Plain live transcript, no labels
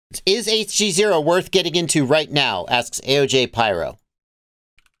Is HDZero worth getting into right now? Asks AOJ Pyro.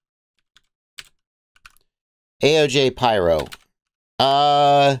 AOJ Pyro.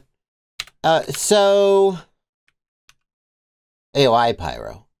 So AOI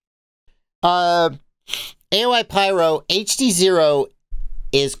Pyro. AOI Pyro, HDZero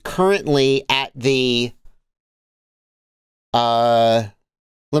is currently at the let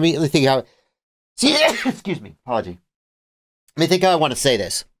me think how excuse me, apology. Let me think how I want to say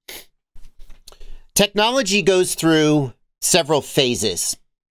this. Technology goes through several phases.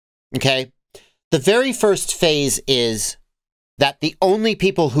 Okay? The very first phase is that the only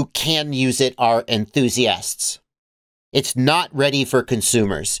people who can use it are enthusiasts. It's not ready for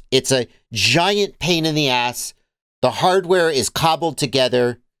consumers. It's a giant pain in the ass. The hardware is cobbled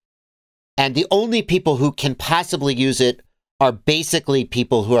together, and the only people who can possibly use it are basically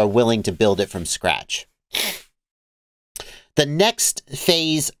people who are willing to build it from scratch. The next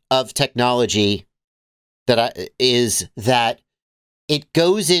phase of technology is that it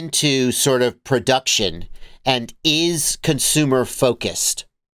goes into sort of production and is consumer focused,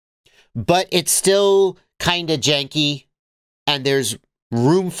 but it's still kind of janky and there's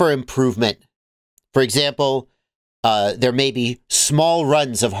room for improvement. For example, there may be small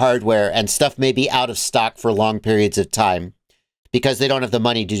runs of hardware and stuff may be out of stock for long periods of time because they don't have the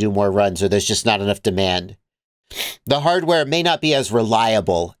money to do more runs or there's just not enough demand. The hardware may not be as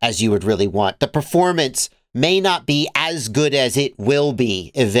reliable as you would really want. The performance may not be as good as it will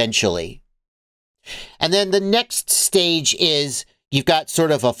be eventually. And then the next stage is you've got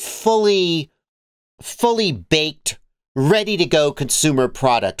sort of a fully baked, ready to go consumer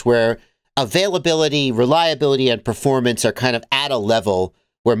product where availability, reliability, and performance are kind of at a level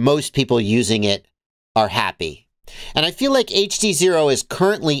where most people using it are happy. And I feel like HDZero is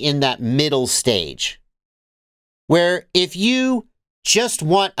currently in that middle stage where if you just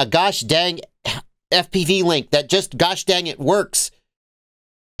want a gosh dang FPV link that just gosh dang it works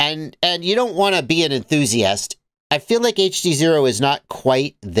and you don't want to be an enthusiast, I feel like HDZero is not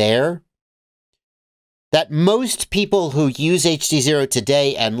quite there. That most people who use HDZero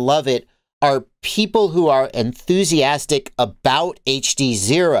today and love it are people who are enthusiastic about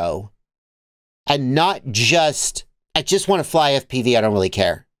HDZero and not just, I just want to fly FPV, I don't really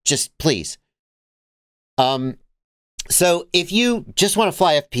care. Just please. So if you just want to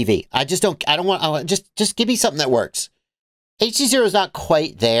fly FPV, just give me something that works. HDZero is not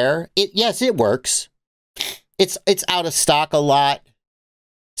quite there. Yes, it works. It's out of stock a lot.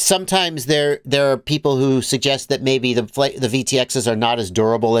 Sometimes there are people who suggest that maybe the VTXs are not as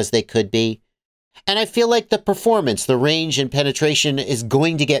durable as they could be. And I feel like the performance, the range and penetration is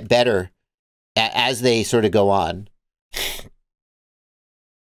going to get better as they sort of go on.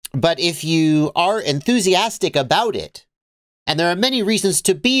 But if you are enthusiastic about it, and there are many reasons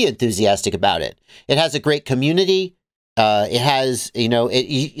to be enthusiastic about it, it has a great community. It has,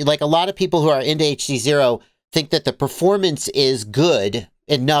 like a lot of people who are into HDZero think that the performance is good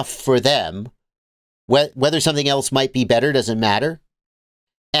enough for them. Whether something else might be better doesn't matter.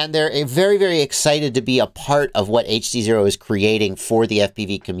 And they're very, very excited to be a part of what HDZero is creating for the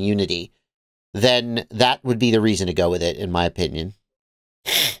FPV community. Then that would be the reason to go with it, in my opinion.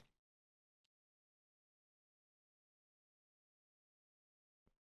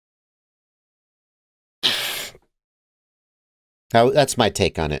 That's my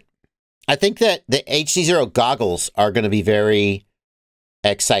take on it. I think that the HDZero goggles are going to be very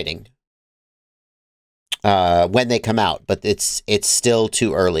exciting when they come out, but it's still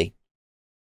too early.